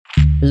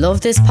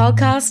Love this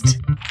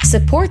podcast?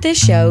 Support this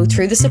show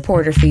through the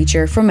supporter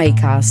feature from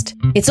Acast.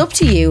 It's up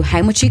to you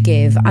how much you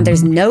give and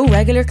there's no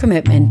regular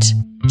commitment.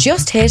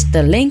 Just hit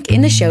the link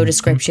in the show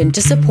description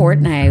to support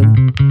now.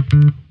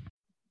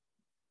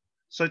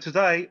 So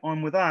today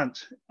I'm with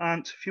Ant.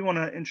 Ant, if you want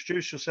to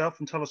introduce yourself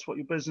and tell us what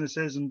your business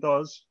is and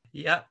does.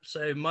 Yeah,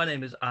 so my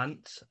name is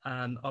Ant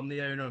and I'm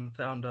the owner and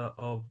founder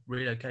of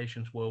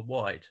Relocations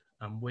Worldwide,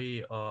 and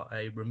we are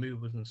a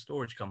removals and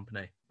storage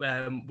company.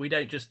 We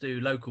don't just do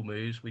local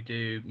moves, we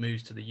do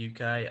moves to the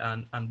UK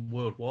and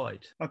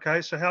worldwide.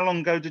 Okay, so how long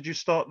ago did you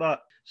start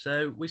that?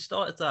 So we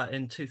started that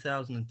in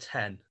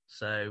 2010,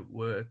 so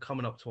we're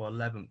coming up to our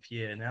 11th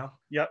year now.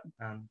 Yep.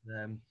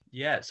 And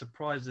it's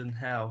surprising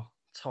how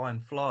time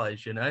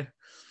flies, you know?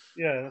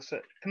 Yeah, that's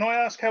it. Can I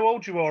ask how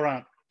old you are,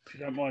 Ant, if you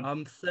don't mind?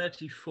 I'm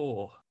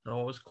 34. So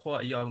I was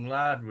quite a young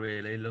lad,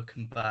 really,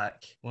 looking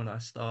back when I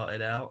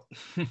started out.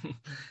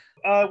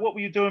 What were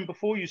you doing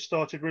before you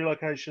started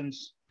Relocations?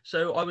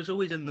 So I was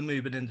always in the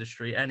moving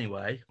industry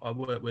anyway. I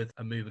worked with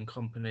a moving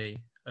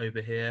company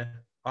over here.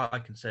 I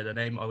can say the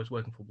name. I was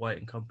working for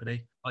White &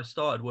 Company. I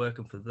started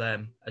working for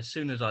them as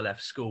soon as I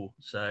left school.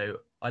 So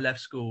I left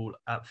school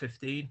at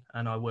 15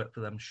 and I worked for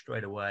them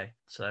straight away.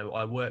 So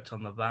I worked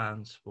on the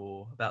vans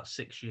for about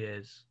 6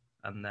 years,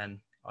 and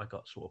then I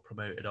got sort of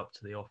promoted up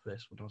to the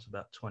office when I was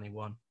about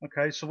 21.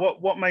 Okay, so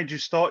what made you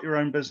start your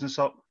own business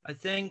up? I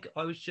think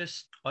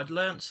I'd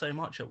learned so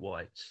much at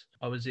White's.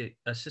 I was the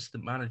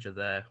assistant manager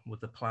there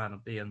with the plan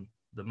of being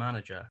the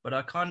manager, but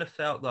I kind of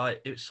felt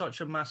like it was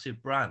such a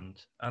massive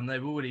brand and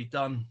they've already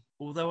done,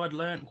 although I'd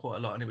learned quite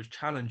a lot and it was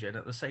challenging,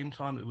 at the same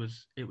time it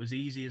was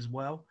easy as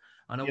well.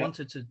 And I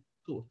wanted to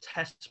sort of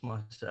test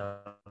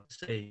myself,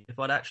 see if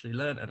I'd actually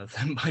learned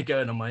anything by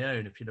going on my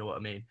own, if you know what I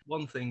mean.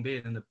 One thing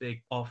being in a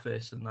big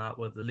office and that,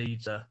 where the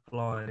leads are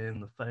flying in,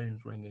 the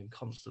phone's ringing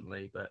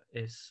constantly, but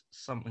it's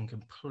something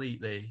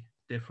completely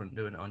different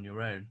doing it on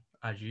your own,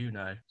 as you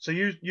know. So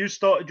you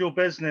started your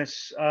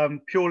business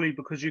purely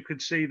because you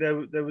could see there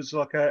was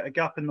like a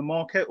gap in the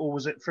market, or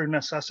was it through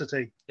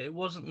necessity? It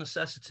wasn't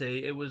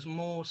necessity. It was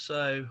more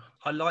so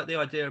I like the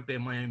idea of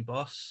being my own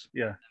boss.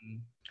 Yeah.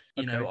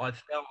 You know, I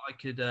felt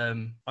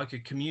I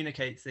could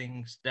communicate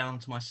things down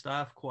to my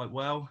staff quite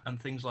well and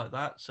things like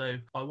that. So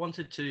I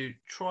wanted to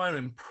try and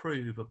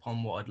improve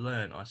upon what I'd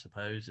learned, I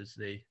suppose, is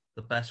the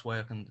best way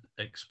I can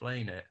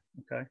explain it.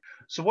 Okay.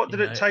 So what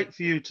did it take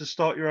for you to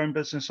start your own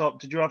business up?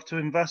 Did you have to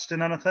invest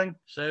in anything?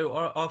 So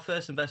our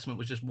first investment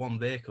was just one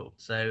vehicle.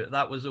 So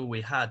that was all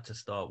we had to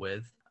start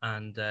with.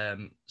 And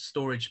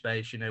storage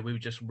space, you know, we were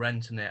just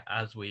renting it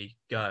as we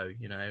go,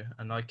 you know,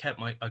 and I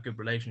kept a good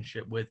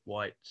relationship with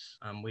White's,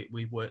 and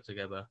we worked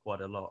together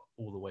quite a lot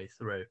all the way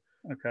through.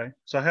 Okay.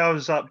 So how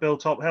has that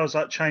built up? How has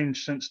that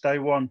changed since day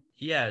one?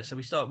 Yeah, so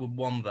we started with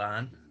one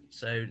van.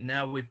 So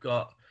now we've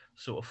got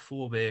sort of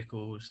 4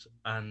 vehicles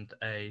and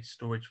a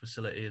storage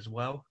facility as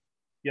well.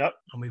 Yep.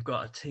 And we've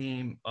got a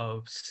team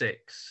of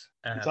 6.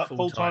 Is that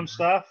full-time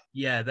staff?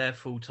 Yeah, they're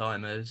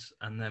full-timers.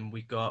 And then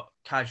we got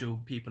casual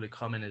people who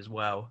come in as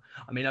well.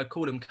 I mean, I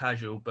call them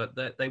casual, but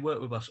they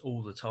work with us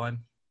all the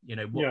time. You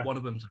know, one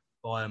of them's a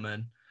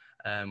fireman.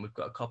 We've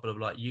got a couple of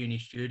like uni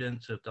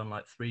students who have done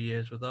like 3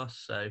 years with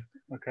us. So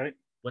okay,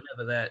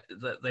 whenever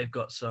they've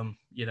got some,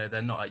 you know,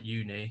 they're not at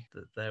uni,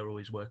 that they're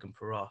always working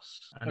for us.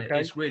 And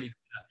it's really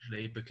good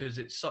actually, because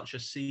it's such a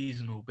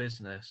seasonal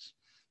business.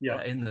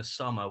 Yeah. In the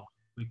summer,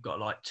 we've got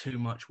like too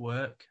much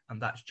work,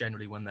 and that's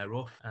generally when they're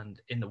off. And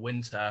in the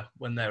winter,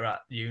 when they're at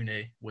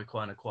uni, we're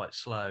kind of quite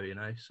slow, you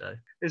know. So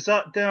is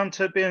that down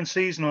to being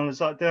seasonal? Is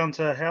that down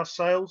to house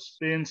sales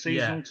being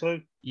seasonal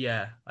too?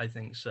 Yeah, I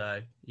think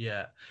so.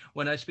 Yeah.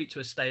 When I speak to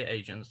estate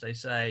agents, they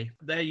say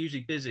they're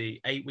usually busy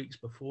 8 weeks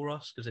before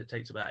us because it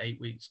takes about 8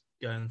 weeks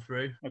going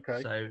through.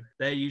 Okay. So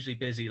they're usually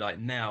busy like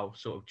now,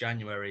 sort of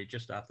January,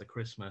 just after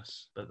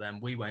Christmas. But then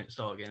we won't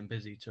start getting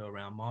busy till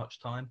around March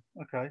time.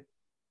 Okay.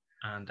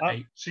 And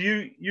so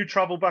you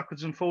travel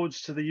backwards and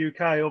forwards to the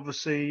UK.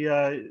 Obviously,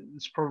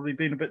 it's probably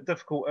been a bit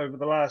difficult over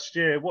the last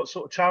year. What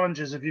sort of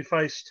challenges have you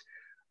faced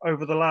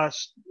over the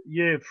last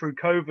year through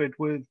COVID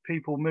with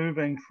people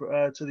moving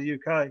to the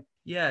UK?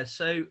 Yeah,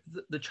 so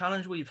the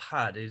challenge we've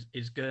had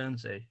is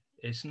Guernsey.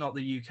 It's not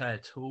the UK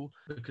at all,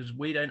 because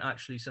we don't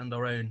actually send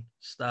our own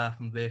staff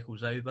and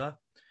vehicles over.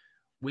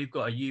 We've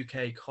got a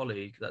UK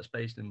colleague that's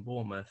based in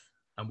Bournemouth,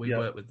 and we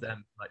work with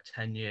them for like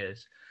 10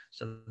 years.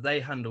 So they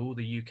handle all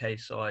the UK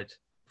side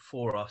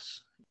for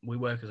us. We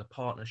work as a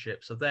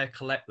partnership. So they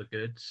collect the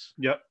goods,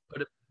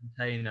 put it in a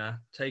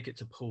container, take it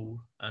to Poole,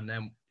 and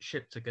then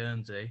ship to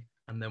Guernsey.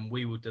 And then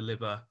we will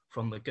deliver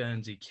from the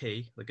Guernsey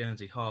quay, the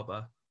Guernsey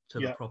harbour, to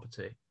the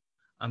property.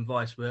 And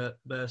vice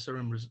versa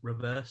and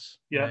reverse.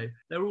 Yeah. You know,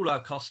 they're all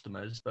our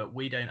customers, but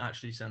we don't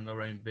actually send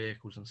our own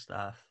vehicles and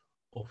staff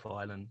off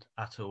island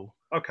at all.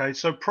 Okay,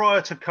 so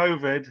prior to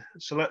COVID,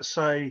 so let's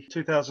say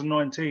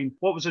 2019,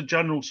 what was a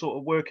general sort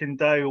of working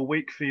day or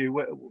week for you?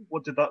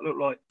 What did that look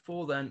like?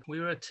 Before then, we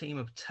were a team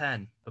of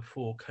 10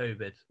 before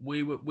COVID.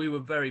 We were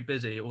very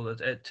busy.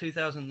 At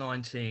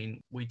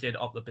 2019, we did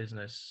up the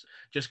business.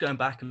 Just going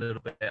back a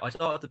little bit, I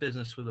started the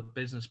business with a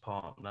business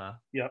partner.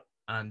 Yeah.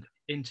 And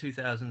in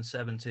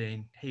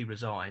 2017, he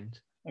resigned.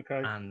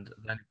 Okay. And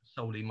then it was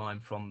solely mine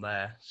from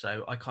there.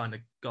 So I kind of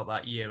got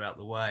that year out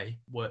the way,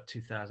 worked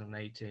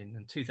 2018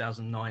 and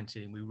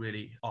 2019. We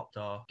really upped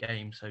our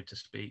game, so to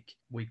speak.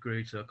 We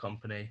grew to a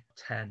company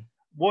 10.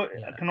 What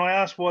can I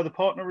ask why the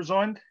partner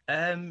resigned?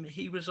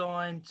 He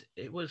resigned.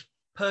 It was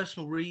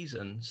personal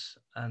reasons,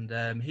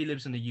 and he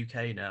lives in the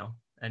UK now.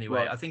 Anyway,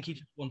 Right. I think he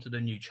just wanted a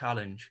new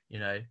challenge. You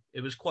know,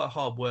 it was quite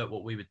hard work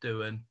what we were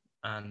doing,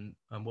 and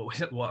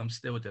what I'm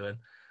still doing.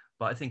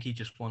 But I think he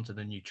just wanted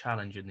a new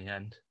challenge in the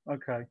end.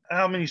 Okay.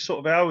 How many sort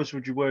of hours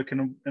would you work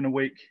in a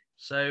week?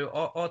 So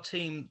our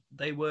team,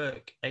 they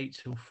work 8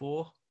 till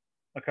 4.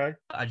 Okay.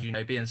 As you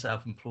know, being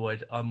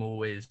self-employed, I'm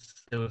always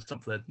doing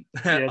something.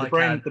 Yeah,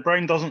 the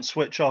brain doesn't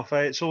switch off.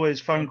 It's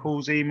always phone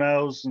calls,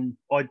 emails, and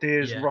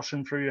ideas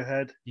rushing through your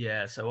head.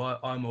 Yeah, so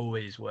I'm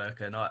always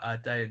working. I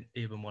don't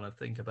even want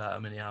to think about how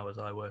many hours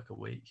I work a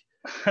week.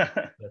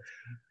 But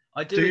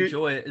I do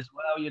enjoy it as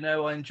well. You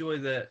know, I enjoy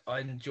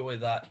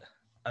that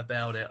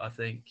about it. I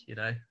think, you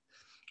know,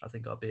 I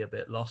think I'll be a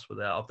bit lost with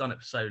it. I've done it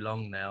for so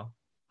long now.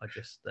 I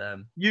just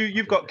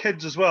you've got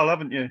kids as well,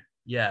 haven't you?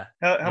 Yeah.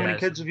 How many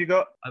kids have you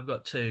got? I've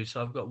got 2.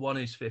 So I've got one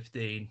who's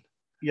 15.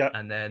 Yeah.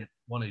 And then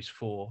one who's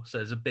 4. So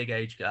there's a big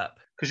age gap.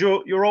 Because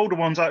your older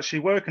one's actually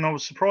working. I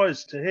was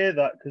surprised to hear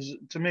that, because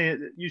to me,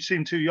 you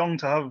seem too young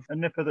to have a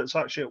nipper that's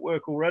actually at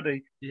work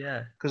already.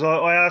 Yeah. Because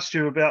I asked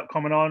you about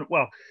coming on.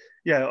 Well,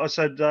 yeah, I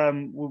said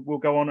we'll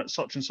go on at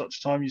such and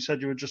such time. You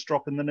said you were just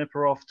dropping the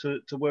nipper off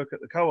to work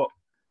at the co-op.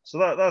 So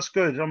that's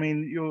good. I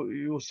mean,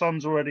 your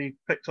son's already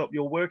picked up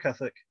your work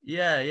ethic.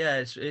 Yeah,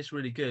 it's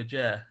really good.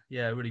 Yeah,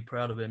 really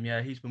proud of him.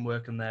 Yeah, he's been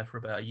working there for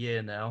about a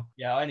year now.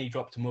 Yeah, I only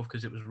dropped him off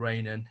because it was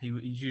raining.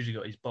 He's usually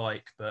got his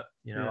bike, but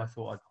you know, I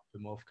thought I'd drop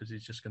him off because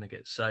he's just going to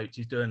get soaked.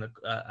 He's doing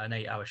an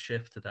 8-hour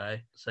shift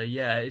today. So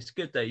yeah, it's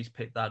good that he's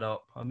picked that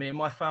up. I mean,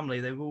 my family,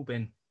 they've all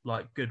been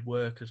like good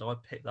workers. I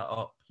picked that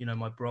up. You know,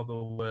 my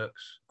brother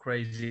works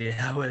crazy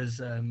hours.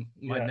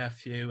 My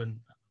nephew and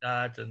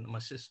dad and my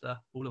sister,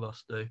 all of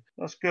us do.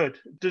 That's good.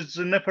 Does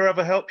the nipper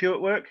ever help you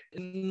at work?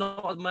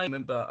 Not at the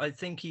moment, but I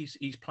think he's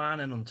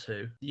planning on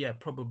to. Yeah,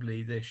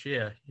 probably this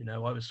year. You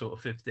know, I was sort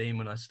of 15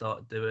 when I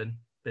started doing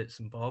bits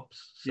and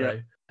bobs. So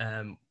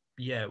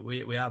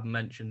we have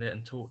mentioned it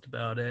and talked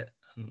about it,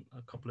 and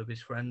a couple of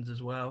his friends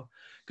as well.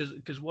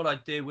 Because what I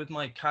do with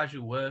my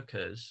casual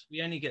workers,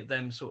 we only get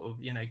them sort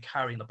of, you know,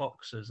 carrying the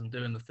boxes and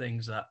doing the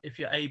things that if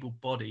you're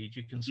able-bodied,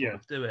 you can sort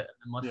of do it.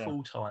 And my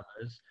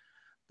full-timers,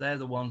 they're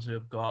the ones who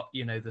have got,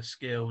 you know, the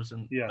skills,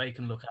 and they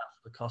can look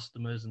after the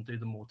customers and do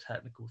the more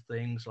technical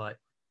things like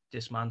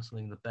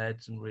dismantling the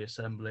beds and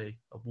reassembly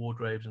of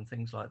wardrobes and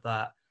things like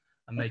that,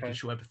 and making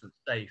sure everything's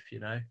safe, you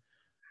know.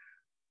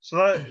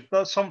 So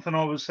that's something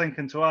I was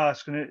thinking to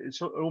ask, and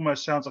it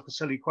almost sounds like a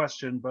silly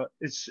question, but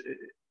it's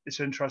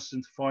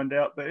interesting to find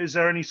out. But is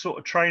there any sort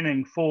of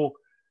training for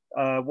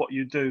what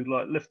you do,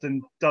 like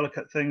lifting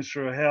delicate things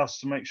through a house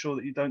to make sure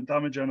that you don't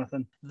damage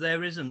anything?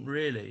 There isn't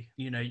really.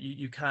 You know,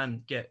 you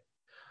can get.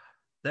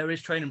 There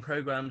is training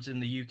programs in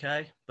the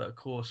UK, but of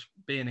course,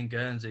 being in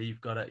Guernsey,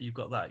 you've got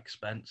that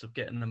expense of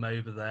getting them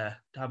over there,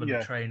 having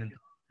to train in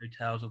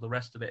hotels or the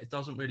rest of it. It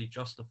doesn't really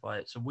justify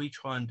it. So we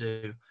try and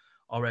do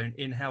our own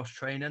in-house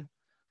training.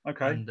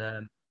 Okay.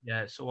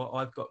 And so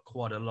I've got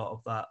quite a lot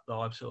of that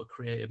I've sort of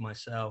created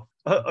myself.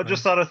 I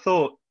just had a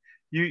thought.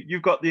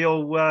 You've got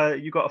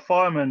you've got a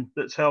fireman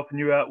that's helping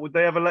you out. Would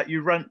they ever let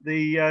you rent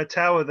the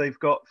tower they've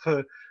got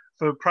for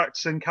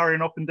practicing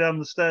carrying up and down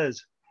the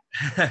stairs?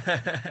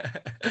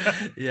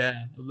 Yeah,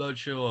 I'm not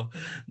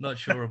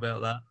sure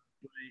about that.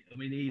 I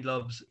mean,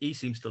 he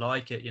seems to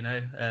like it, you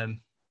know.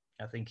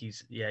 I think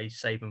he's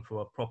saving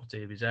for a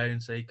property of his own,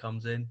 so he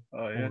comes in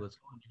all the time.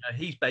 You know,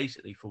 he's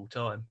basically full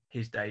time.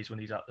 His days when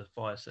he's at the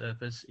fire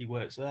service, he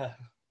works there.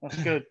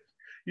 That's good.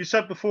 You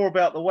said before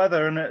about the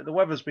weather, and the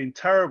weather's been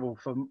terrible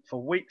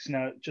for weeks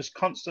now, just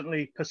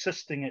constantly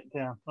persisting it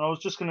down. I was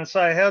just going to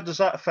say, how does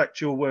that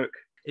affect your work?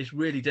 It's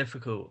really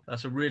difficult.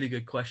 That's a really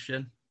good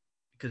question,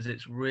 because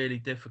it's really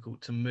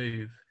difficult to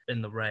move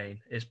in the rain.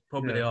 It's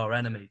probably our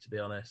enemy, to be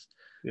honest,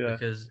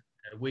 because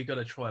we got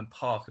to try and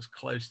park as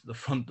close to the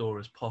front door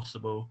as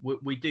possible.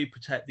 We do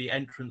protect the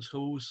entrance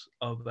halls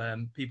of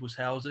people's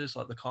houses,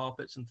 like the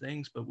carpets and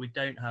things, but we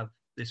don't have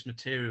this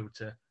material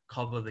to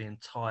cover the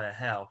entire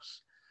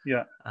house.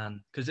 Yeah.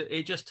 And because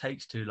it just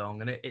takes too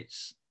long, and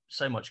it's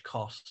so much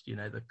cost, you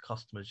know, the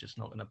customer's just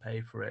not going to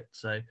pay for it.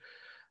 So,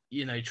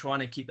 you know, trying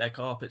to keep their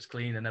carpets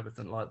clean and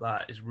everything like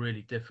that is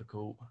really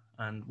difficult.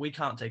 And we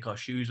can't take our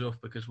shoes off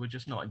because we're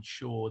just not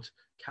insured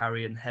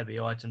carrying heavy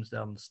items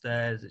down the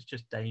stairs. It's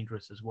just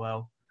dangerous as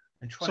well.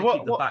 And trying to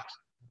keep the backs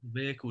of the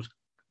vehicles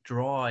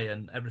dry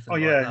and everything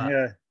like that.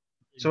 Yeah.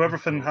 So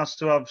everything has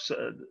to have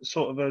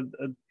sort of a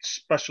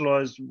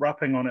specialised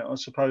wrapping on it, I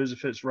suppose,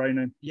 if it's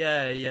raining.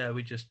 Yeah.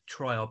 We just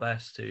try our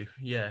best to,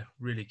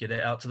 really get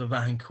it out to the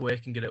van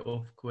quick and get it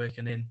off quick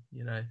and in,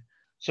 you know.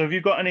 So have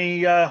you got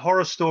any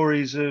horror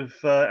stories of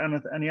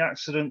any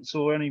accidents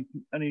or any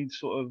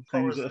sort of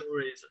things? Horror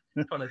stories.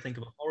 I'm trying to think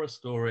of a horror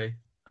story.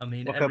 I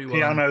mean, Like everyone, a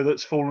piano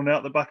that's fallen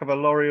out the back of a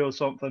lorry or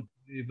something.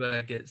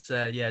 Uber gets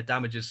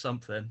damages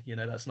something.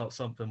 That's not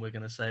something we're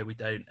going to say we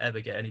don't ever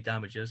get any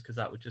damages, because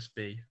that would just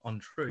be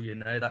untrue.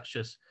 That's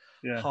just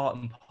part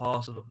and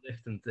parcel of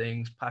lifting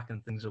things,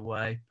 packing things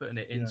away, putting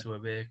it into a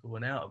vehicle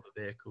and out of a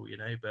vehicle.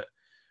 But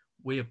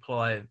we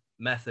apply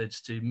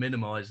methods to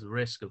minimize the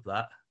risk of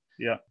that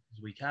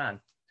as we can.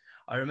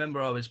 I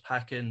remember I was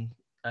packing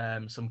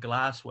some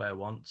glassware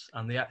once,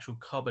 and the actual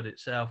cupboard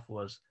itself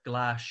was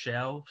glass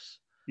shelves.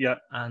 Yeah.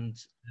 And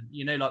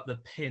like the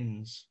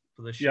pins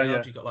for the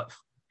shelves, you got like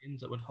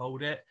pins that would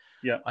hold it.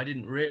 Yeah. I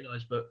didn't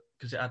realize, but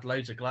because it had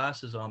loads of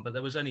glasses on, but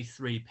there was only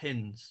 3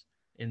 pins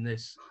in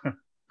this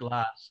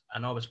glass,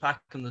 and I was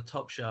packing the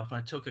top shelf, and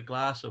I took a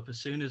glass up. As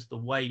soon as the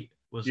weight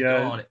was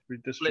gone,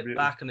 it flipped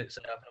back on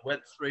itself, and it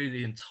went through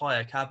the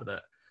entire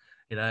cabinet.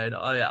 And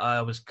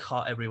I was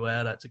cut everywhere.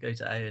 I had to go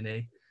to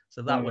A&E.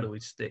 So that would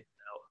always stick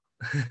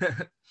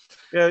out.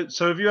 Yeah.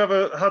 So have you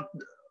ever had?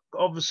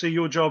 Obviously,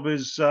 your job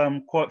is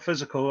quite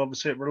physical.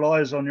 Obviously, it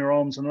relies on your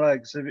arms and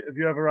legs. Have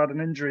you ever had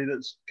an injury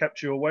that's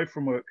kept you away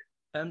from work?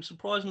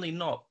 Surprisingly,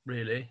 not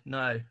really.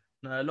 No.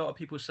 A lot of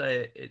people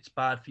say it's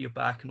bad for your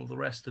back and all the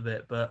rest of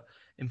it, but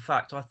in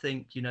fact, I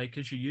think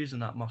because you're using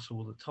that muscle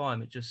all the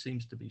time, it just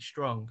seems to be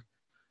strong.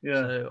 Yeah.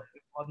 So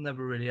I've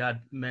never really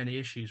had many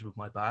issues with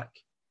my back.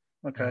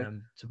 Okay.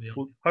 To be honest.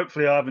 Well,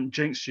 hopefully, I haven't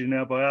jinxed you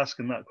now by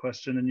asking that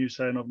question and you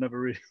saying I've never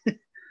really.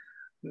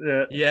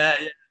 Yeah.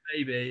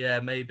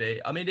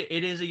 Maybe. I mean,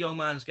 it is a young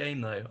man's game,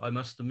 though, I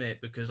must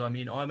admit, because, I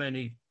mean, I'm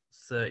only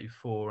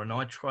 34 and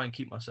I try and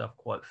keep myself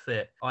quite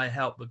fit. I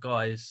help the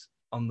guys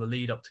on the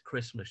lead up to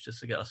Christmas just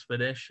to get us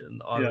finished,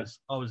 and I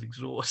was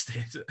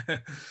exhausted.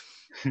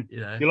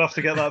 You'll have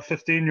to get that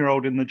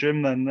 15-year-old in the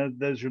gym then.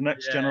 There's your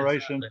next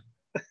generation.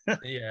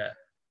 Exactly.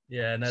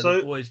 No,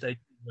 the boys, they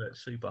work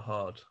super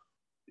hard.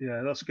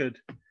 Yeah, that's good.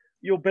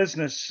 Your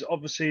business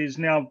obviously is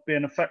now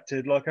being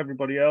affected like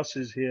everybody else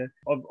is here.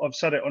 I've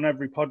said it on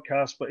every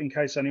podcast, but in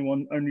case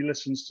anyone only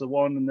listens to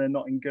one and they're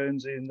not in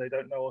Guernsey and they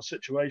don't know our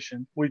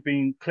situation, we've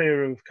been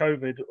clear of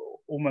COVID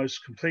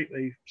almost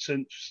completely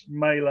since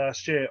May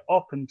last year,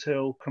 up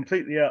until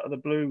completely out of the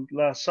blue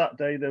last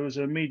Saturday. There was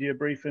a media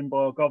briefing by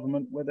our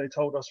government where they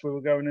told us we were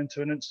going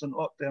into an instant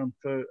lockdown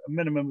for a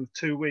minimum of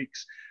 2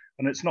 weeks,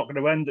 and it's not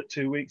going to end at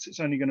 2 weeks.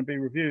 It's only going to be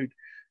reviewed.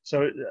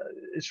 So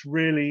it's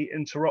really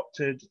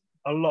interrupted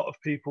a lot of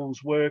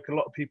people's work, a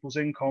lot of people's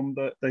income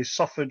that they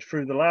suffered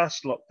through the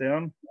last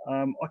lockdown.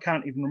 I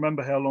can't even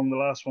remember how long the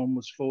last one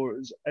was for. It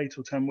was 8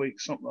 or 10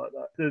 weeks, something like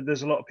that.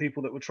 There's a lot of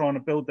people that were trying to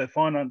build their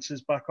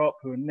finances back up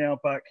who are now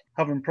back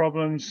having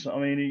problems. I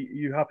mean, are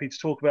you happy to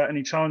talk about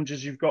any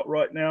challenges you've got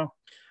right now?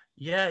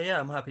 Yeah,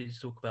 I'm happy to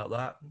talk about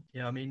that.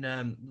 Yeah, I mean,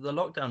 the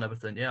lockdown and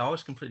everything, I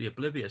was completely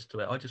oblivious to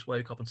it. I just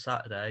woke up on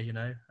Saturday,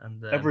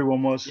 and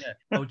everyone was. Yeah,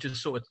 I was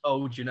just sort of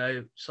told,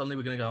 suddenly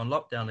we're going to go on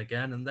lockdown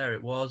again, and there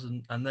it was,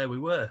 and there we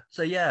were.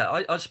 So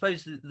yeah, I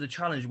suppose the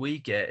challenge we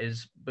get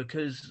is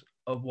because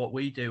of what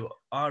we do,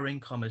 our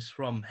income is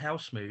from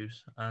house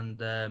moves,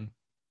 and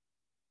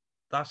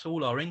that's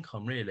all our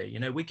income really.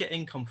 We get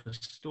income for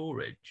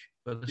storage,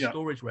 but the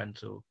storage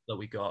rental that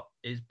we got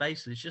is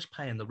basically it's just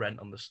paying the rent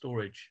on the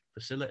storage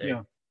facility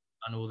and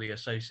all the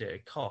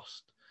associated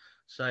cost.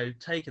 So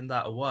taking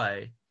that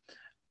away,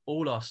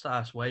 all our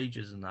staff's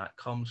wages and that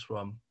comes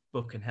from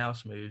booking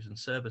house moves and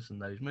servicing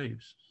those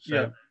moves.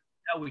 So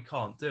now we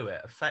can't do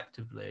it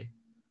effectively.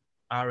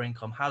 Our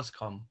income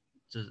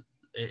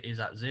is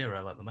at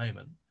zero at the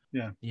moment.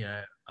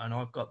 And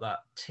I've got that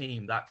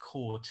team, that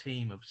core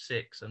team of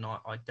 6, and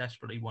I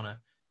desperately want to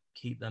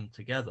keep them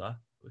together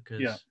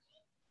because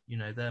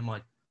they're my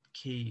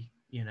key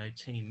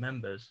team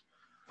members.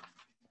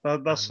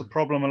 That's the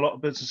problem a lot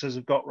of businesses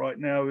have got right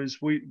now is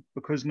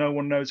because no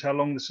one knows how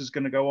long this is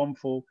going to go on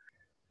for.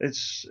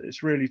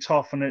 It's really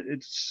tough, and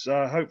it's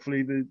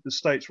hopefully the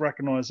states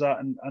recognise that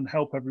and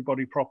help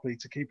everybody properly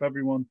to keep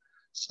everyone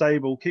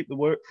stable, keep the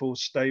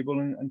workforce stable,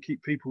 and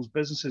keep people's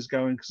businesses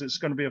going, because it's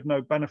going to be of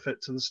no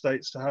benefit to the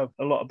states to have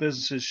a lot of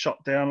businesses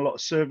shut down, a lot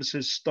of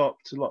services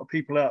stopped, a lot of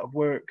people out of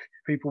work.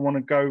 People want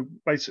to go,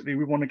 basically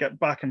we want to get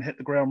back and hit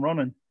the ground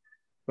running,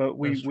 but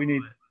we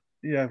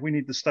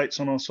need the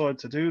states on our side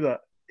to do that.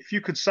 If you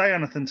could say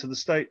anything to the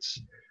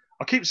states,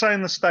 I keep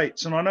saying the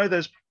states, and I know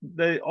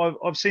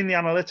I've seen the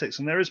analytics,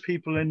 and there is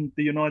people in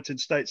the United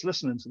States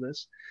listening to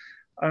this.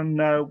 And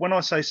when I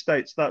say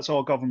states, that's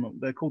our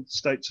government. They're called the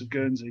States of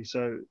Guernsey,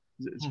 so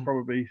it's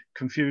probably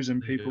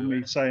confusing people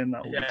me saying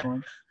that all the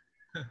time.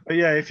 But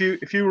yeah, if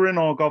you were in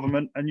our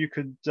government and you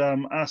could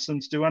ask them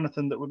to do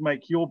anything that would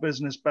make your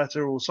business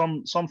better, or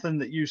something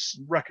that you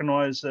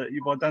recognise that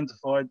you've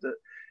identified that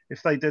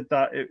if they did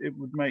that, it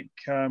would make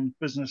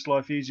business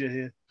life easier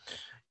here.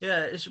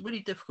 Yeah, it's a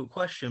really difficult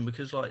question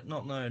because,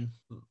 not knowing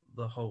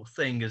the whole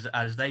thing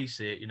as they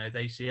see it,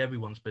 they see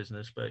everyone's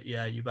business. But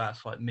yeah, you've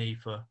asked me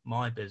for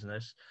my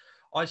business.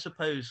 I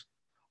suppose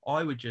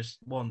I would just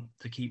want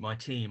to keep my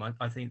team.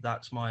 I think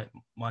that's my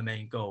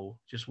main goal.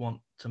 Just want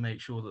to make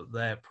sure that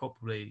they're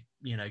properly,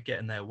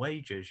 getting their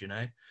wages.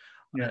 I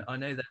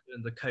know they're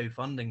doing the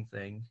co-funding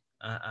thing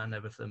and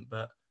everything,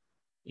 but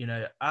you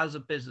know, as a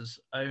business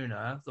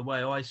owner, the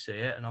way I see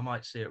it, and I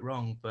might see it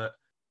wrong, but,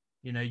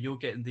 you know, you're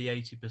getting the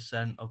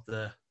 80% of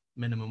the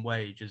minimum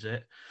wage, is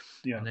it?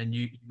 Yeah. And then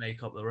you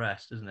make up the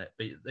rest, isn't it?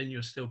 But then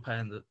you're still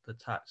paying the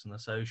tax and the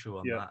social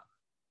on that.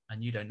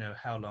 And you don't know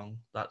how long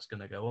that's going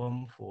to go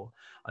on for.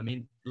 I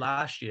mean,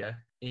 last year,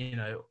 you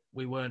know,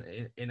 we weren't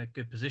in a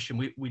good position.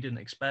 We didn't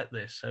expect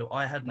this. So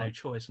I had no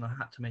choice, and I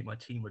had to make my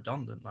team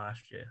redundant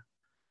last year.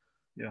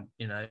 Yeah.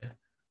 You know,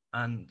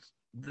 and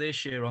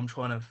this year I'm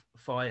trying to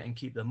fight and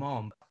keep them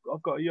on.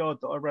 I've got a yard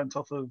that I rent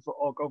off of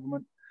our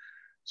government.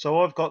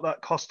 So I've got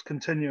that cost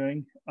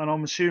continuing, and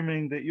I'm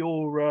assuming that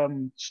your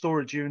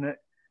storage unit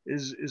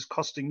is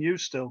costing you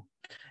still.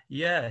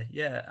 Yeah.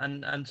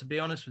 And to be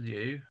honest with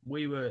you,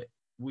 we were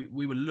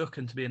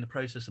looking to be in the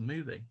process of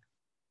moving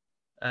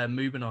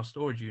our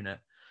storage unit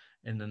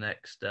in the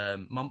next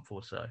month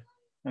or so.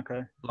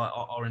 Okay. Like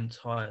our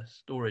entire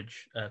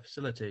storage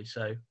facility.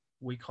 So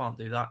we can't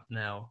do that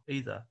now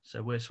either.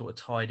 So we're sort of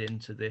tied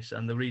into this.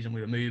 And the reason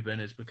we were moving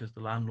is because the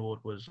landlord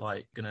was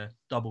like going to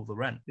double the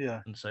rent.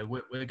 Yeah. And so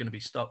we're going to be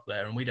stuck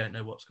there, and we don't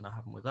know what's going to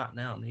happen with that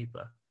now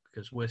neither,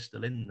 because we're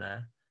still in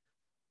there.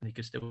 And he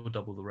could still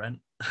double the rent,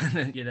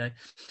 you know.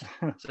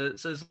 So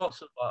there's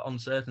lots of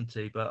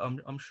uncertainty, but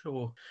I'm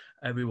sure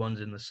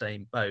everyone's in the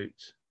same boat.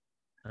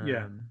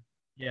 Yeah,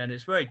 and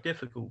it's very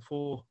difficult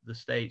for the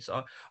states.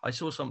 I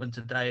saw something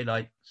today,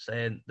 like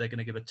saying they're going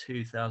to give a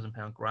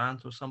 £2,000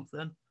 grant or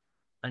something.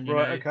 And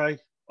okay.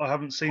 I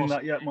haven't seen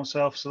that yet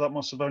myself, so that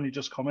must have only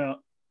just come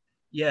out.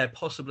 Yeah,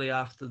 possibly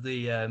after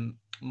the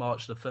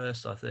March the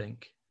 1st, I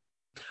think.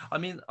 I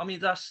mean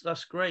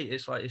that's great.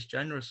 It's like, it's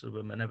generous of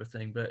them and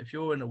everything, but if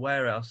you're in a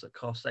warehouse that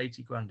costs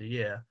 80 grand a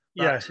year,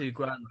 that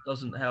 £2,000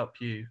 doesn't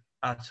help you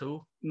at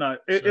all. No,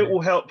 it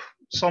will help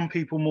some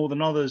people more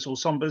than others, or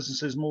some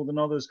businesses more than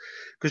others,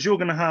 because you're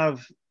going to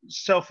have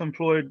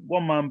self-employed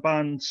one-man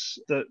bands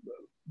that,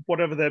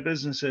 whatever their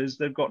business is,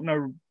 they've got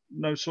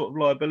no sort of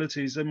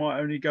liabilities. They might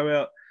only go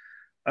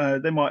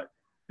out, they might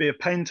be a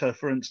painter,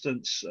 for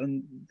instance,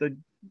 and they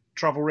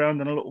travel around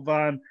in a little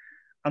van,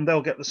 and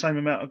they'll get the same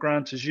amount of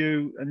grant as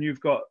you, and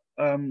you've got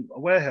a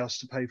warehouse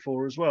to pay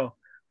for as well,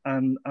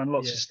 and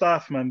lots of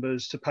staff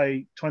members to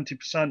pay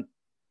 20%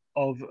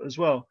 of as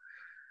well.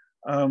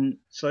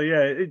 So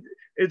yeah,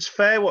 it's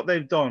fair what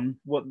they've done,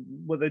 what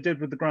they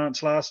did with the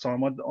grants last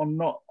time. I'm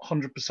not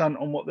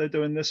 100% on what they're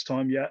doing this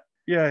time yet.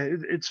 Yeah,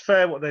 it's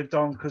fair what they've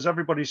done, because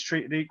everybody's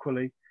treated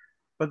equally.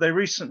 But they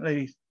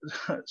recently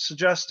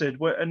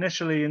suggested,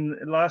 initially in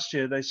last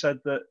year, they said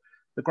that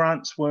the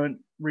grants weren't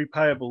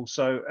repayable.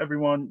 So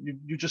everyone,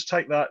 you just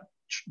take that,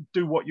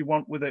 do what you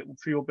want with it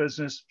for your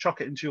business,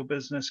 chuck it into your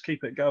business,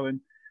 keep it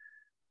going.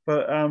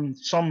 But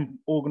some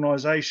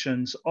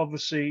organisations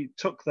obviously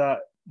took that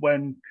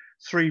when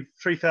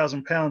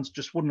 £3,000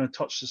 just wouldn't have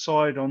touched the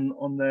side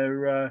on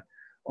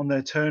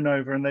their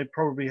turnover, and they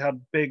probably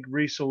had big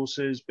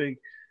resources, big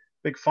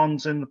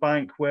funds in the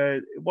bank, where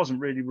it wasn't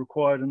really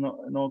required, and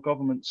our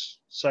government's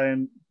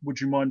saying,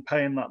 would you mind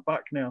paying that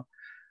back now?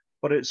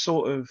 But it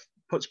sort of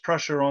puts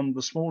pressure on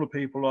the smaller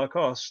people like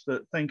us,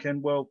 that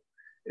thinking, well,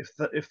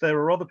 if there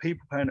are other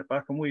people paying it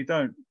back and we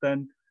don't,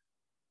 then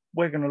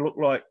we're going to look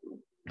like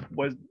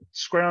we're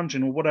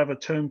scrounging, or whatever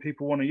term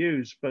people want to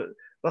use. But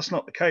that's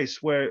not the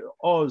case. Where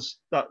Oz,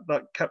 that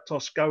kept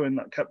us going,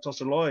 that kept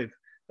us alive,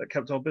 that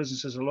kept our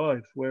businesses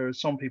alive, whereas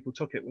some people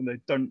took it when they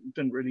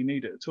didn't really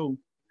need it at all.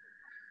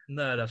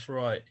 No, that's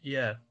right.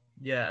 Yeah,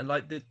 and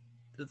like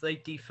they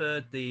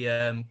deferred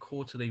the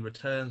quarterly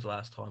returns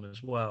last time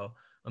as well.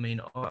 I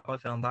mean, I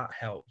found that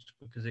helped,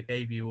 because it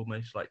gave you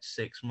almost like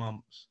 6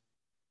 months.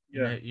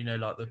 You know,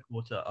 like the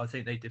quarter. I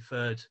think they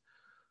deferred.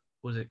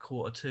 Was it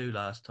Q2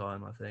 last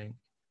time? I think.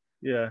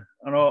 Yeah,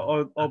 and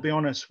I'll be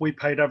honest, we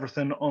paid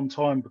everything on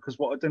time, because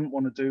what I didn't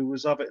want to do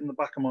was have it in the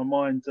back of my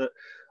mind that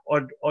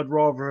I'd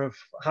rather have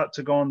had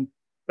to go on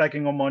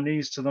begging on my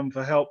knees to them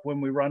for help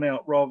when we ran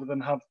out, rather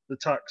than have the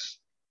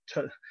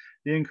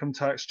income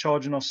tax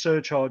charging us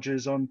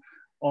surcharges on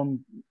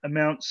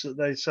amounts that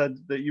they said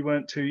that you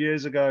weren't 2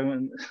 years ago,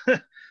 and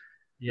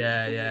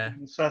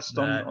assessed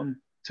on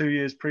 2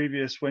 years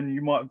previous, when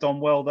you might have done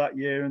well that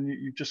year, and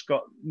you've just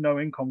got no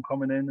income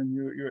coming in, and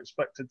you're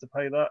expected to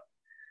pay that.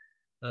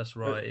 That's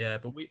right, yeah.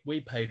 But we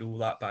paid all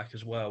that back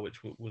as well,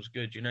 which was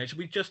good, you know. So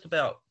we just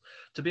about,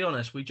 to be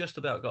honest, we just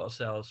about got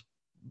ourselves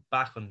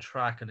back on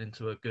track and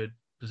into a good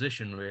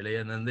position, really.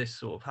 And then this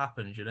sort of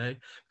happened, you know,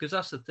 because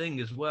that's the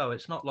thing as well.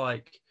 It's not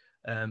like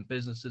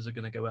businesses are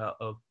going to go out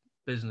of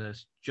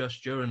business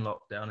just during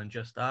lockdown and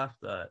just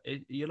after.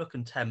 You're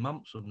looking 10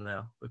 months from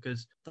now,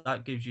 because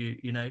that gives you,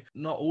 you know,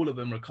 not all of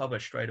them recover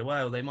straight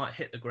away, or they might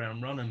hit the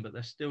ground running, but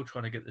they're still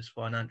trying to get this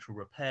financial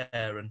repair.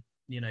 And,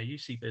 you know, you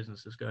see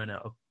businesses going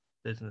out of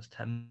business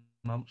 10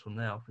 months from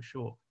now for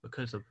sure,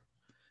 because of,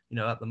 you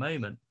know, at the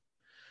moment.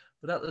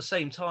 But at the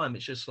same time,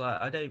 it's just like,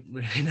 I don't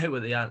really know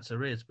what the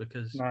answer is,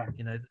 because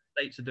you know, the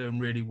states are doing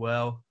really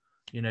well,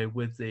 you know,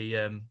 with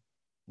the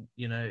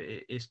you know,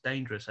 it's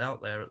dangerous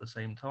out there at the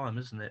same time,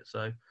 isn't it?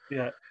 So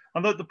yeah,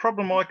 and the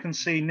problem I can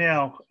see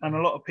now, and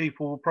a lot of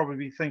people will probably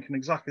be thinking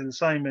exactly the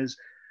same, is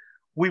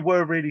we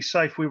were really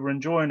safe. We were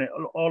enjoying it.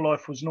 Our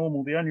life was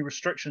normal. The only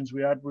restrictions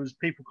we had was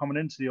people coming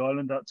into the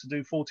island had to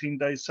do 14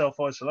 days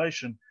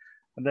self-isolation.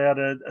 And they had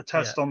a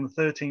test on the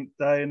 13th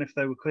day. And if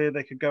they were clear,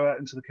 they could go out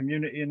into the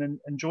community and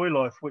enjoy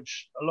life,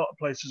 which a lot of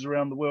places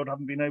around the world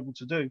haven't been able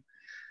to do.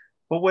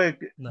 But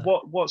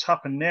what's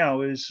happened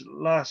now is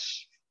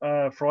last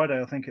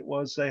Friday, I think it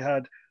was, they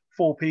had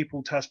 4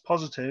 people test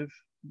positive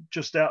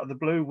just out of the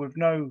blue with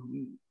no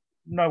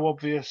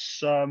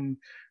obvious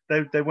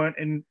they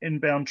weren't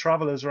inbound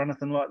travelers or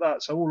anything like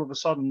that. So all of a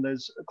sudden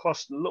there's a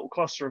little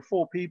cluster of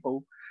 4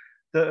 people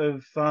that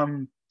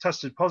have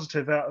tested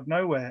positive out of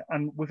nowhere,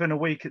 and within a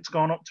week it's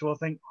gone up to, I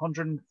think,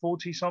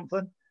 140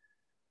 something.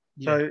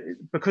 So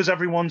because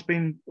everyone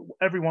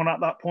at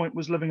that point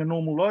was living a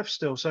normal life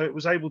still, so it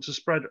was able to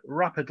spread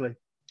rapidly.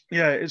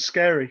 Yeah, it's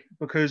scary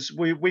because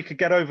we could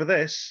get over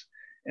this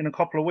in a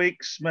couple of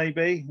weeks,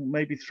 maybe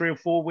 3 or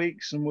 4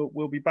 weeks, and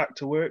we'll be back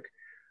to work.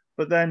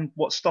 But then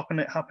what's stopping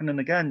it happening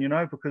again,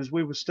 because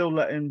we were still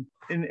letting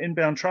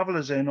inbound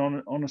travelers in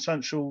on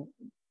essential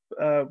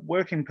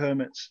working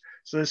permits.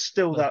 So there's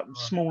still that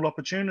small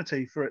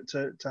opportunity for it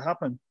to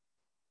happen.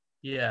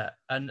 Yeah,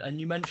 and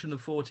you mentioned the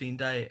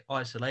 14-day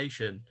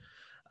isolation,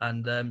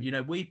 and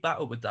we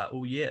battled with that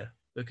all year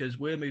because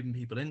we're moving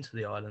people into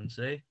the island,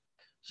 see?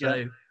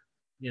 So,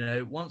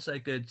 once their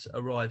goods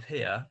arrive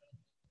here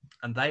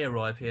and they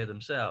arrive here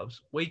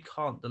themselves, we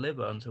can't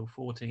deliver until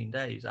 14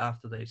 days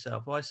after they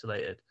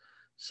self-isolated.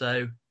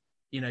 So,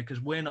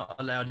 because we're not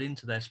allowed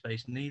into their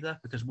space neither,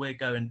 because we're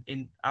going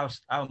in, our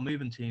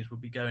moving teams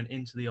would be going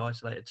into the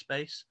isolated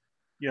space.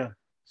 Yeah.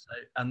 So,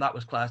 and that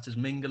was classed as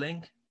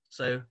mingling.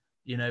 So,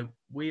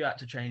 we had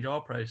to change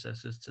our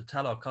processes to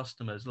tell our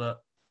customers, look,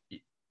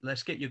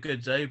 let's get your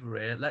goods over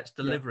here. Let's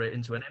deliver it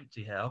into an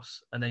empty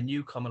house. And then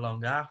you come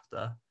along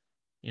after,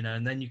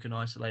 and then you can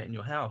isolate in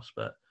your house.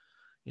 But,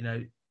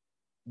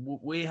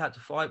 we had to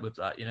fight with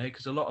that,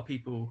 because a lot of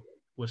people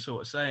were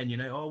sort of saying,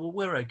 oh, well,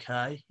 we're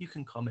okay. You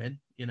can come in,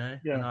 And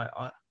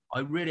I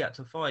really had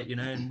to fight,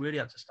 and really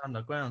had to stand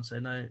our ground. Say,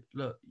 no,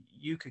 look,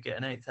 you could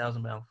get an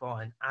 £8,000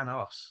 fine and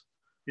us.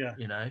 Yeah.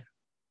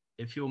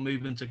 If you're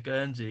moving to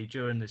Guernsey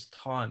during this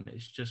time,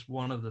 it's just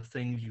one of the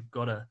things you've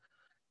got to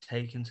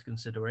take into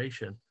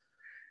consideration.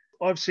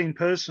 I've seen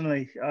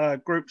personally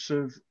groups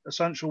of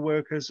essential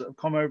workers that have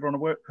come over on a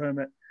work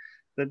permit,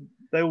 that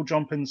they all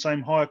jump in the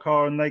same hire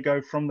car and they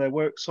go from their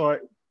work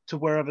site to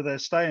wherever they're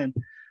staying.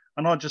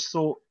 And I just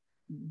thought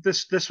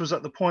this was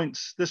at the point,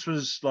 this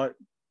was like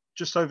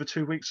just over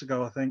 2 weeks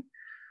ago, I think.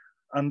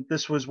 And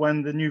this was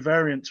when the new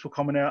variants were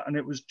coming out, and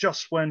it was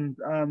just when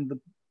the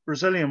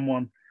Brazilian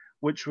one,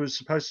 which was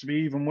supposed to be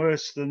even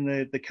worse than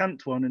the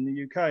Kent one in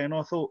the UK. And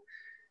I thought,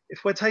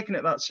 if we're taking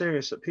it that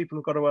serious, that people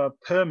have got to have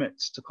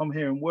permits to come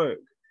here and work,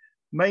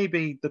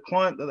 maybe the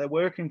client that they're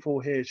working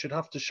for here should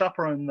have to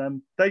chaperone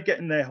them. They get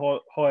in their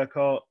hire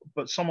car,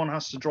 but someone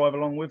has to drive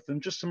along with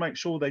them just to make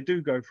sure they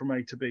do go from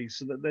A to B,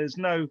 so that there's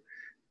no,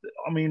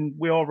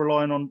 we are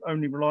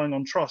only relying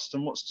on trust.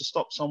 And what's to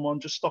stop someone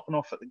just stopping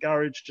off at the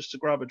garage just to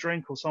grab a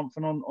drink or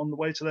something on the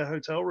way to their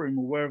hotel room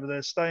or wherever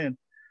they're staying?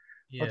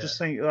 Yeah. I just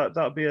think that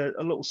would be a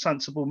little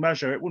sensible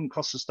measure. It wouldn't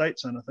cost the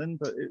states anything,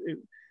 but it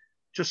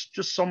just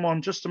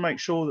someone just to make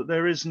sure that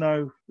there's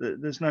no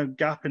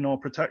gap in our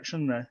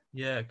protection there.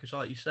 Yeah, because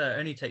like you said, it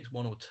only takes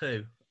 1 or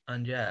 2,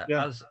 and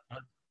as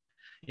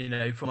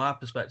from our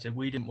perspective,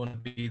 we didn't want to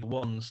be the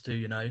ones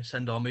to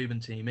send our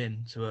moving team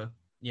in to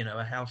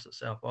a house that's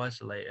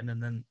self-isolating,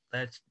 and then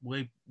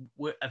we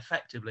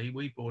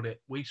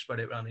spread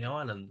it around the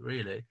island,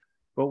 really.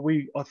 But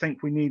I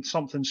think we need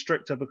something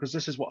stricter, because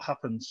this is what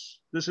happens.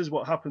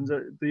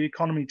 The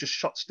economy just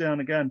shuts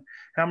down again.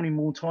 How many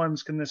more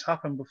times can this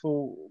happen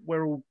before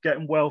we're all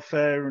getting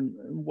welfare and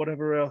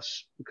whatever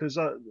else? Because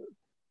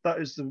that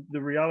is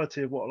the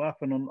reality of what will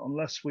happen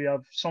unless we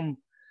have some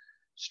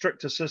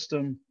stricter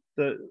system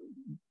that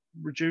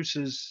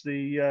reduces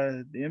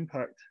the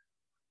impact.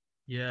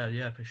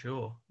 Yeah, for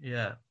sure.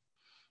 Yeah.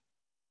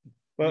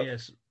 But,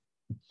 yes.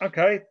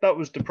 Okay, that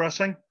was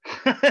depressing.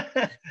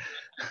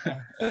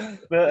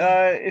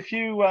 But if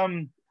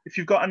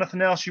you've got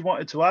anything else you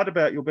wanted to add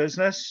about your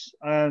business,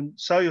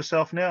 sell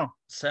yourself now.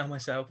 Sell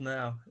myself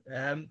now.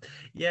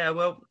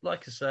 Well,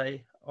 like I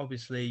say,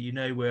 obviously,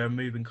 we're a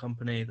moving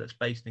company that's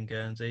based in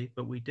Guernsey,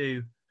 but we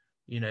do,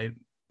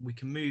 we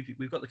can move.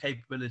 We've got the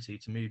capability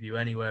to move you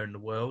anywhere in the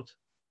world,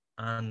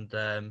 and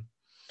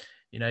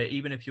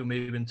even if you're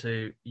moving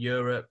to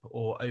Europe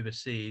or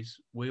overseas,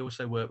 we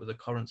also work with a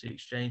currency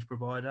exchange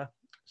provider.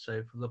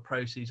 So for the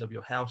proceeds of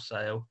your house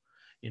sale,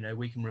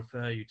 we can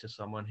refer you to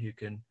someone who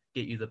can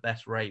get you the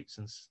best rates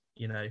and,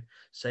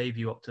 save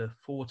you up to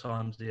 4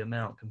 times the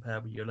amount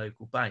compared with your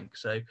local bank.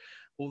 So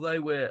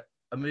although we're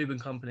a moving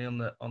company on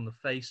the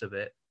face of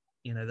it,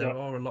 there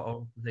are a lot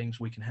of things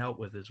we can help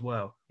with as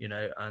well,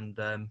 and,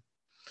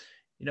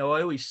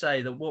 I always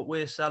say that what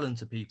we're selling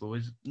to people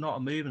is not a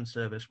moving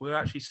service. We're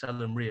actually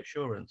selling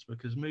reassurance,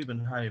 because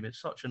moving home,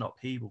 it's such an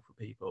upheaval for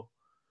people.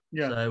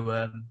 Yeah.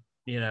 So,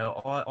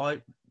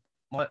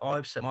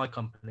 I've set my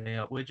company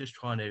up. We're just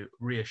trying to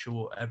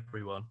reassure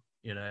everyone,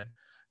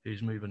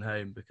 who's moving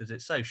home, because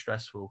it's so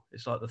stressful.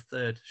 It's like the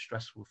third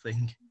stressful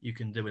thing you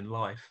can do in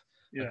life,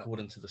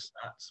 according to the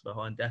stats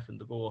behind death and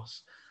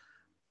divorce.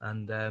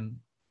 And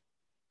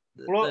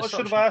well, I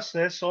should have asked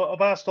this.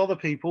 I've asked other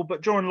people,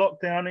 but during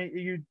lockdown, are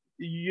you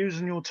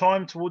using your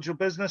time towards your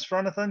business for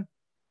anything?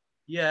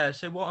 Yeah.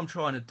 So what I'm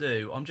trying to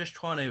do, I'm just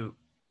trying to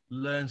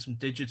learn some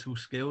digital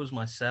skills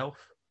myself.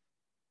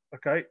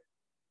 Okay.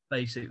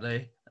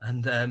 Basically,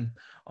 and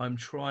I'm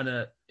trying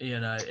to,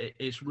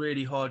 it's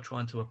really hard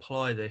trying to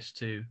apply this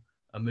to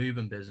a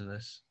moving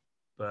business,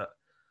 but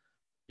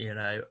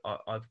I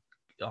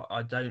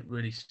don't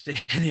really see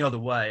any other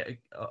way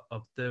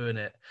of doing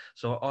it.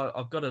 So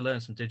I've got to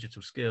learn some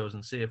digital skills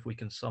and see if we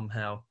can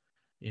somehow,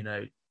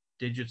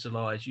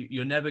 digitalize.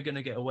 You're never going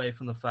to get away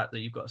from the fact that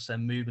you've got to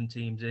send moving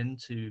teams in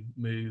to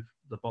move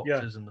the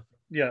boxes and the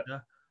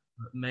furniture.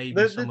 But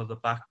maybe some of the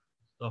back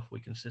stuff we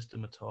can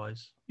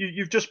systematize.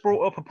 You've just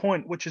brought up a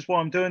point, which is why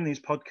I'm doing these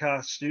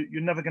podcasts.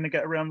 You're never going to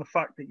get around the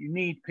fact that you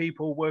need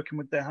people working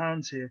with their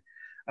hands here,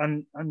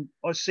 and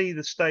I see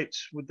the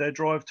States with their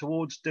drive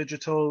towards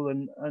digital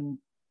and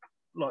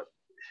like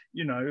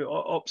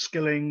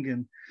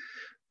upskilling,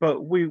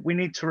 but we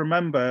need to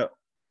remember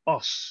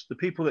us, the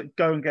people that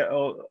go and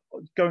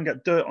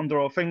get dirt under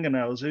our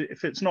fingernails.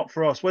 If it's not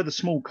for us, we're the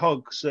small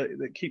cogs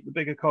that keep the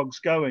bigger cogs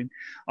going.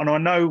 And I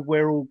know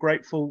we're all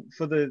grateful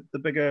for the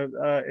bigger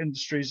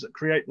industries that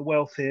create the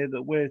wealth here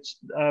that we're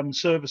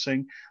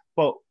servicing.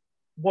 But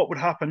what would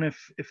happen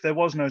if there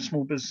was no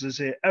small businesses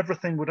here?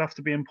 Everything would have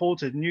to be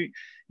imported, and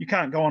you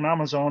can't go on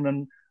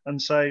Amazon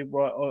and say,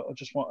 right, I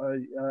just want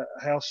a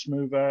house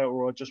mover,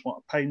 or I just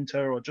want a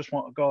painter, or I just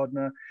want a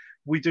gardener.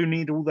 We do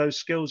need all those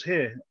skills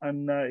here,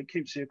 and it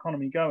keeps the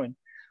economy going.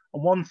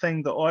 And one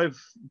thing that I've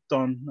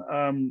done,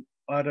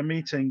 I had a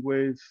meeting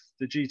with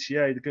the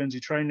GTA, the Guernsey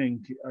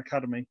Training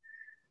Academy.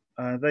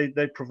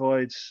 They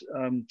provide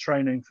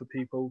training for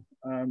people.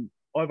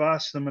 I've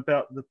asked them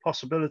about the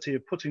possibility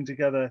of putting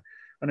together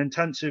an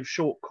intensive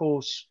short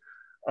course,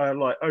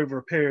 like over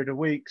a period of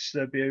weeks.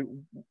 There'd be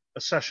a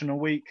session a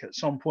week at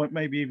some point,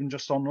 maybe even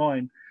just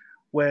online,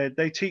 where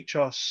they teach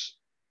us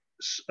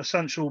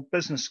essential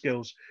business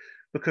skills.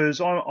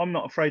 Because I'm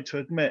not afraid to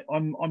admit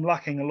I'm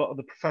lacking a lot of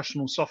the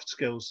professional soft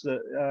skills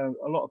that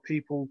a lot of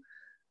people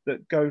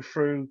that go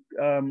through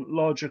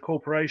larger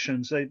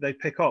corporations they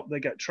pick up.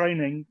 They get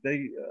training.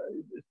 They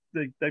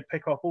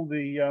pick up all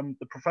the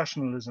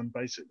professionalism,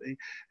 basically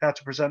how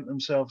to present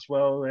themselves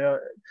well,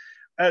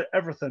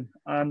 everything.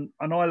 And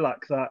I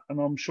lack that,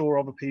 and I'm sure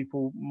other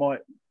people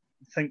might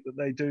think that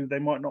they do. They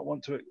might not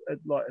want to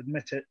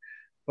admit it.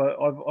 But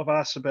I've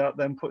asked about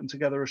them putting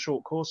together a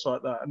short course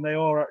like that, and they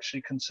are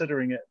actually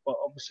considering it. But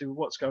obviously, with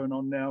what's going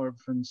on now,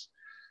 everything's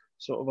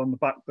sort of on the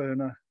back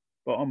burner.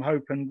 But I'm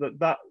hoping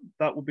that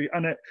will be,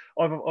 and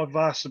I've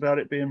asked about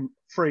it being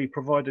free,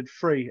 provided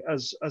free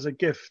as a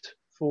gift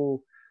for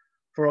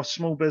us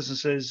small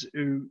businesses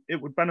who it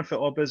would benefit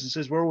our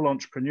businesses. We're all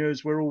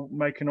entrepreneurs. We're all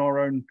making our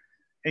own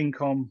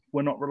income.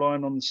 We're not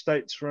relying on the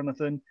States for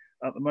anything.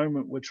 At the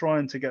moment, we're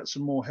trying to get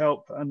some more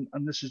help, and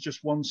this is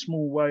just one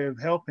small way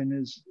of helping.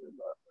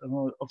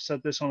 And I've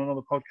said this on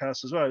another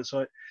podcast as well. It's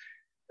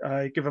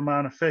like give a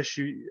man a fish,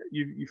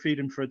 you feed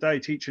him for a day,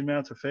 teach him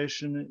how to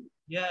fish, and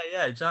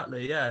yeah,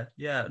 exactly, yeah.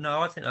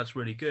 No, I think that's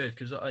really good,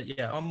 because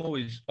I'm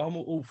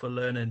all for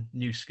learning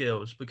new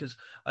skills, because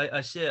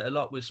I see it a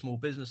lot with small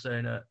business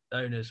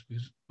owners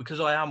because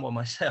I am one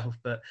myself.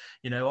 But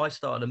I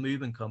started a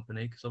moving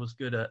company because I was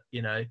good at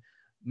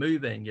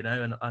moving,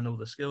 and all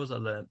the skills I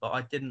learned,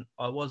 but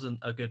I wasn't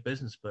a good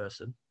business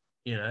person.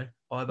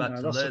 I've had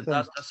to learn.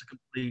 That's a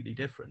completely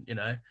different.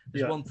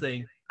 There's one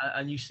thing,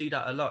 and you see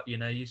that a lot.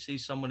 You see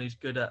someone who's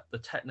good at the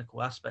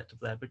technical aspect of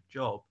their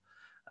job,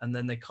 and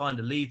then they kind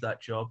of leave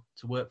that job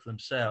to work for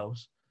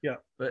themselves. Yeah.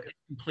 But it's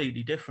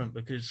completely different,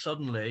 because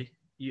suddenly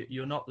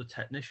you're not the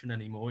technician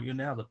anymore. You're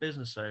now the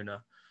business owner,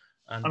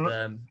 and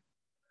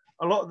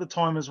a lot of the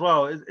time as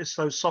well, it's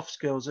those soft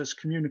skills. It's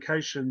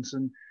communications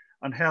and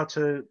how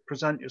to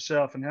present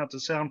yourself and how to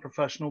sound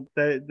professional.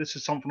 This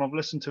is something I've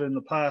listened to in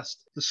the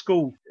past. The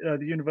school, the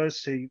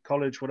university,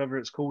 college, whatever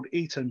it's called,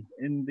 Eton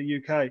in the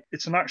UK,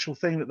 it's an actual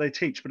thing that they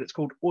teach, but it's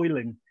called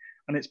oiling.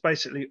 And it's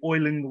basically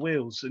oiling the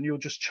wheels, and you're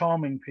just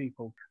charming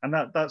people. And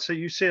that's so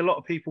you see a lot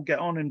of people get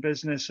on in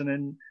business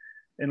and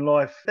in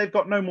life. They've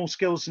got no more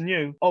skills than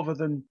you other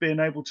than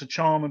being able to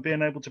charm and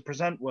being able to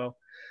present well.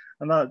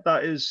 And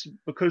that is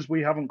because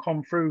we haven't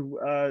come through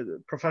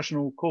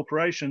professional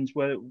corporations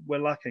where we're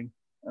lacking.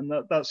 And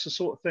that's the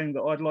sort of thing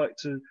that I'd like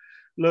to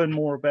learn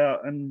more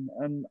about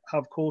and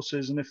have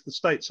courses. And if the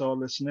States are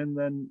listening,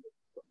 then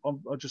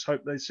I just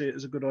hope they see it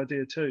as a good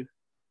idea too.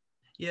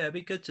 Yeah, it'd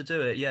be good to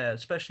do it. Yeah,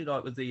 especially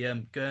like with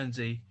the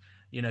Guernsey,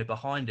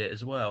 behind it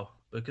as well,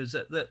 because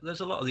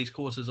there's a lot of these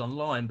courses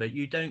online, but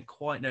you don't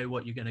quite know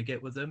what you're going to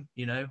get with them.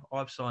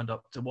 I've signed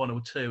up to one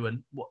or two,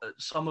 and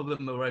some of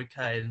them are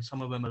okay, and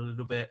some of them are a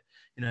little bit,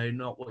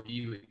 not what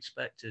you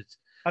expected.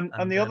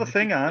 And the other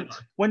thing, Ant,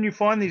 when you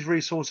find these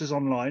resources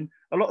online,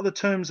 a lot of the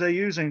terms they're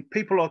using,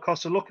 people like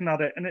us are looking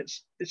at it, and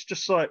it's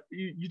just like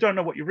you don't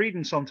know what you're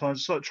reading sometimes.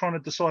 It's like trying to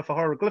decipher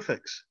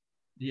hieroglyphics.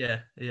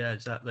 Yeah,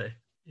 exactly.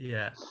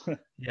 Yeah.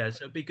 Yeah,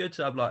 so it'd be good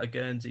to have like a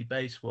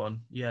Guernsey-based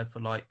one, for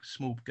like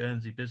small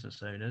Guernsey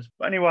business owners.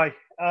 But anyway,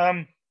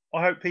 I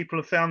hope people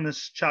have found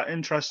this chat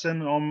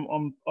interesting.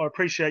 I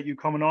appreciate you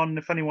coming on.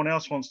 If anyone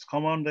else wants to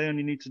come on, they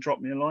only need to drop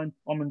me a line.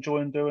 I'm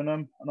enjoying doing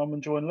them, and I'm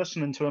enjoying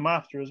listening to them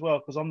after as well,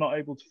 because I'm not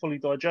able to fully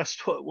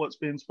digest what's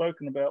being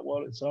spoken about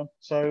while it's on.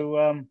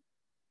 So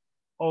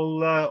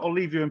I'll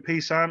leave you in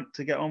peace, Ant,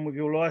 to get on with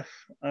your life,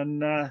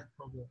 and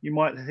you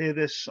might hear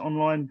this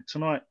online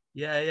tonight.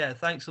 Yeah.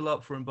 Thanks a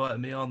lot for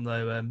inviting me on,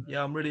 though.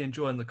 I'm really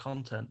enjoying the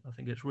content. I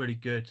think it's really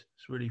good.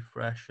 It's really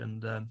fresh,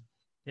 and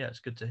it's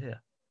good to hear.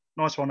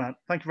 Nice one, Ant.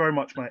 Thank you very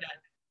much, mate. Okay.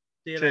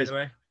 See you Cheers.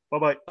 later,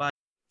 Bye-bye. Bye.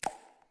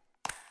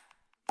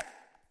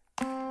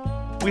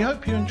 We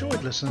hope you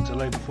enjoyed listening to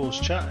Labour Force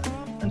Chat,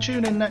 and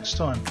tune in next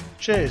time.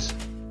 Cheers.